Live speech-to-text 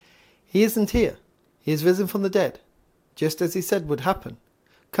He isn't here. He is risen from the dead, just as he said would happen.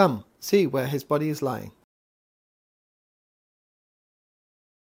 Come, see where his body is lying.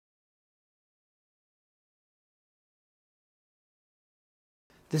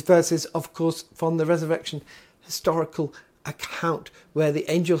 This verse is, of course, from the resurrection historical account where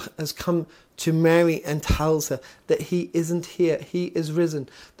the angel has come to Mary and tells her that he isn't here, he is risen.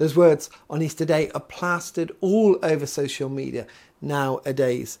 Those words on Easter Day are plastered all over social media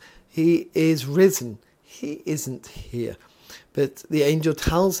nowadays. He is risen, he isn't here. But the angel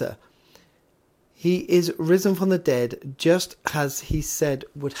tells her he is risen from the dead just as he said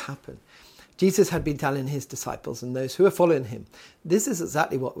would happen. Jesus had been telling his disciples and those who were following him, this is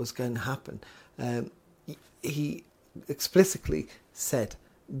exactly what was going to happen. He explicitly said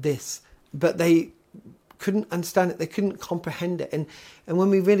this, but they couldn't understand it, they couldn't comprehend it. And when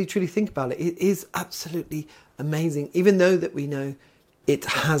we really truly think about it, it is absolutely amazing, even though that we know it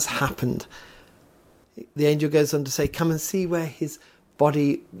has happened. The angel goes on to say, come and see where his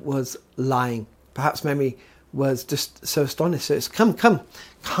body was lying. Perhaps Mary was just so astonished. So it's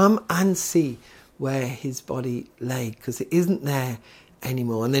come and see where his body lay, because it isn't there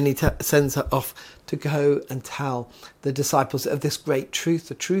anymore. And then he sends her off to go and tell the disciples of this great truth,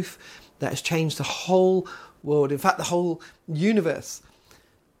 the truth that has changed the whole world, in fact the whole universe.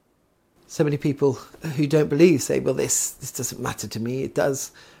 So many people who don't believe say, well, this doesn't matter to me. It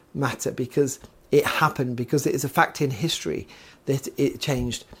does matter because it happened, because it is a fact in history that it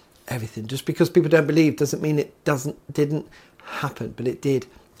changed everything. Just because people don't believe doesn't mean it didn't happen, but it did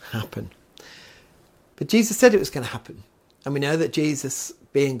happen. But Jesus said it was going to happen. And we know that Jesus,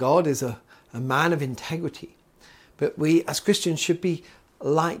 being God, is a man of integrity. But we as Christians should be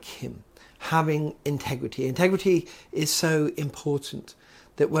like him, having integrity. Integrity is so important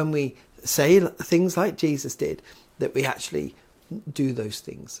that when we say things like Jesus did, that we actually do those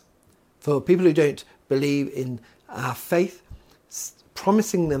things. For people who don't believe in our faith,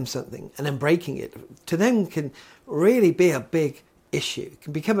 promising them something and then breaking it, to them can really be a big issue. It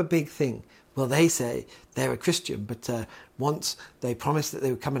can become a big thing. Well, they say they're a Christian, but once they promised that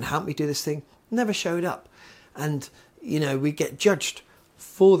they would come and help me do this thing, never showed up. And, we get judged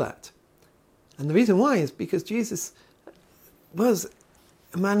for that. And the reason why is because Jesus was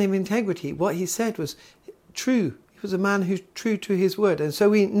a man of integrity. What he said was true. He was a man who's true to his word. And so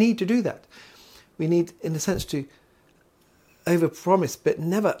we need to do that. We need, in a sense, to overpromise, but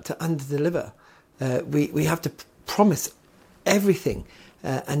never to underdeliver. We have to promise everything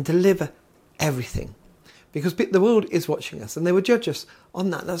and deliver everything, because the world is watching us and they will judge us on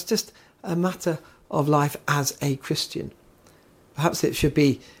that. That's just a matter of life as a Christian. Perhaps it should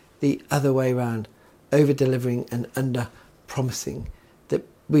be the other way around, over-delivering and under-promising, that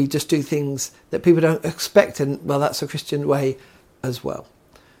we just do things that people don't expect, and well, that's a Christian way as well.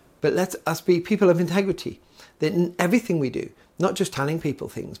 But let us be people of integrity, that in everything we do, not just telling people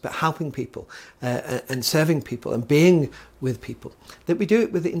things, but helping people and serving people and being with people, that we do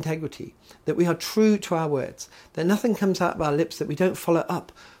it with integrity, that we are true to our words, that nothing comes out of our lips that we don't follow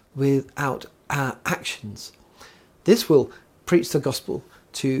up without our actions. This will preach the gospel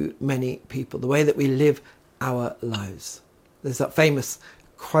to many people, the way that we live our lives. There's that famous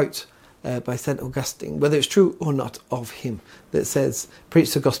quote by St. Augustine, whether it's true or not, of him, that says,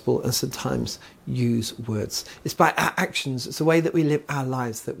 preach the gospel and sometimes use words. It's by our actions, it's the way that we live our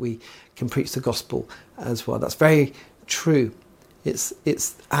lives that we can preach the gospel as well. That's very true.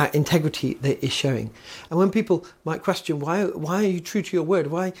 It's our integrity that is showing. And when people might question, why are you true to your word?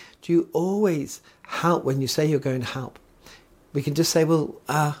 Why do you always help when you say you're going to help? We can just say, well,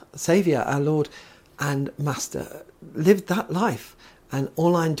 our Saviour, our Lord and Master, lived that life. And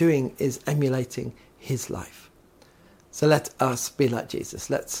all I'm doing is emulating his life. So let us be like Jesus.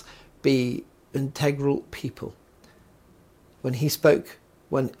 Let's be integral people. When he spoke,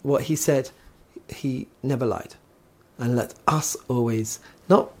 what he said, he never lied. And let us always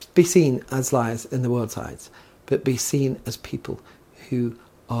not be seen as liars in the world's eyes, but be seen as people who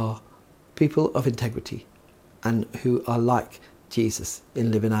are people of integrity and who are like Jesus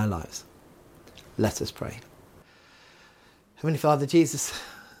in living our lives. Let us pray. Heavenly Father, Jesus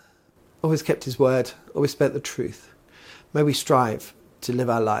always kept his word, always spoke the truth. May we strive to live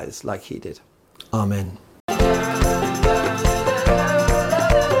our lives like he did. Amen.